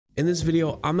In this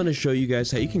video, I'm going to show you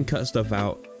guys how you can cut stuff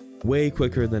out way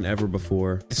quicker than ever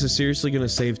before. This is seriously going to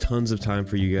save tons of time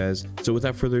for you guys. So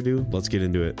without further ado, let's get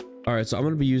into it. All right, so I'm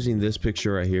going to be using this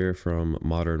picture right here from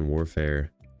Modern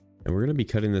Warfare, and we're going to be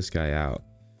cutting this guy out.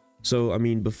 So, I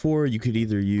mean, before you could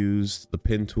either use the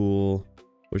pin tool,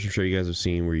 which I'm sure you guys have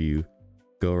seen, where you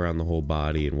go around the whole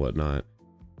body and whatnot,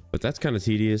 but that's kind of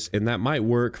tedious, and that might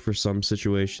work for some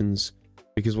situations,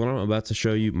 because what I'm about to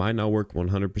show you might not work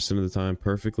 100% of the time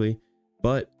perfectly,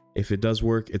 but if it does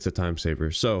work, it's a time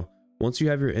saver. So once you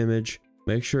have your image,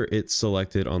 make sure it's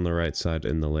selected on the right side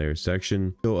in the layer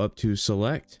section. Go up to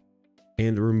select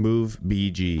and remove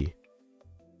BG.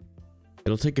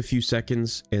 It'll take a few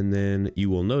seconds, and then you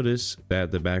will notice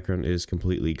that the background is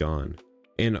completely gone.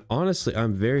 And honestly,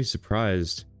 I'm very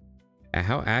surprised at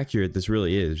how accurate this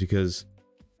really is, because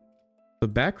the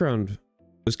background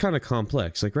was kind of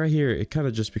complex. Like right here, it kind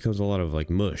of just becomes a lot of like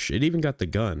mush. It even got the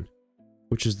gun,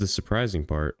 which is the surprising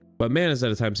part. But man, is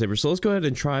that a time saver. So let's go ahead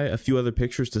and try a few other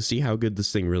pictures to see how good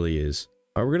this thing really is.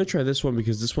 All right, we're gonna try this one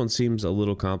because this one seems a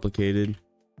little complicated,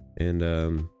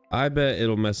 and I bet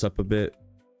it'll mess up a bit.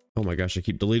 Oh my gosh, I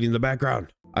keep deleting the background.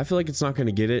 I feel like it's not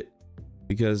gonna get it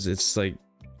because it's like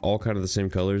all kind of the same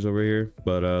colors over here.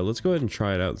 But let's go ahead and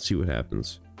try it out and see what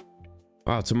happens.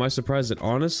 Wow, to my surprise, it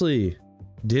honestly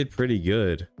did pretty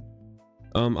good.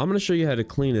 I'm gonna show you how to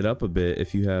clean it up a bit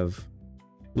if you have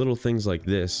little things like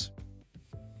this.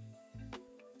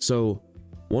 So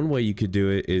one way you could do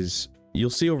it is, you'll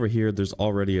see over here there's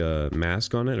already a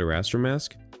mask on it, a raster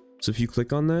mask. So if you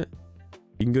click on that,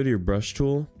 you can go to your brush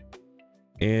tool,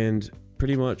 and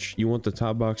pretty much you want the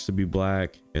top box to be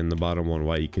black and the bottom one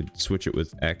white. You could switch it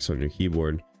with X on your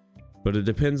keyboard, but it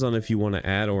depends on if you want to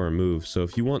add or remove. So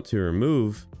if you want to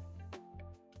remove,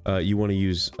 you want to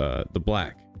use the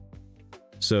black.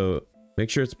 So make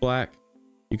sure it's black.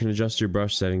 You can adjust your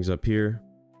brush settings up here,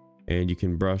 and you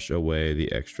can brush away the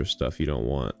extra stuff you don't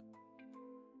want.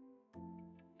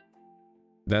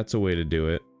 That's a way to do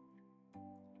it.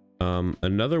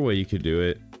 Another way you could do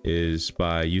it is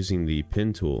by using the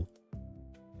pin tool.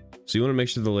 So you want to make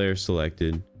sure the layer is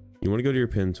selected. You want to go to your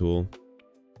pin tool,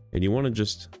 and you want to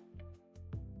just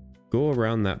go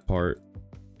around that part.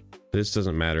 This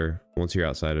doesn't matter. Once you're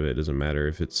outside of it, it doesn't matter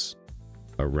if it's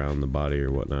around the body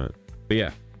or whatnot. But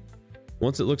yeah,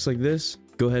 once it looks like this,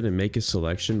 go ahead and make a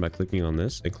selection by clicking on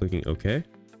this and clicking OK,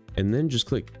 and then just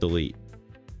click delete.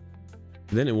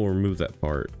 Then it will remove that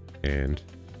part and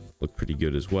look pretty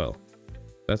good as well.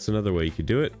 That's another way you could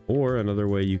do it. Or another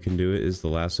way you can do it is the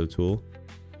lasso tool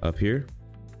up here,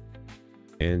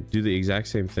 and do the exact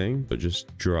same thing, but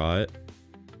just draw it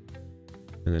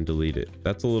and then delete it.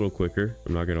 That's a little quicker,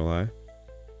 I'm not gonna lie.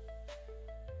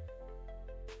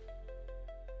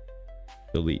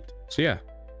 Delete. So yeah,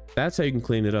 that's how you can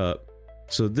clean it up.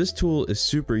 So this tool is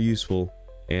super useful,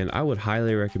 and I would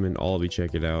highly recommend all of you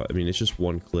check it out. I mean, it's just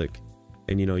one click,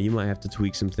 and you know, you might have to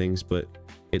tweak some things, but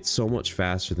it's so much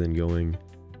faster than going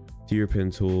to your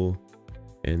pen tool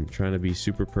and trying to be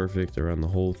super perfect around the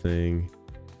whole thing,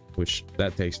 which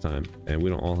that takes time, and we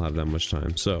don't all have that much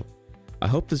time. So I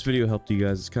hope this video helped you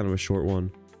guys. It's kind of a short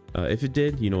one. If it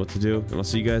did, you know what to do, and I'll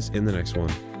see you guys in the next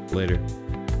one. Later.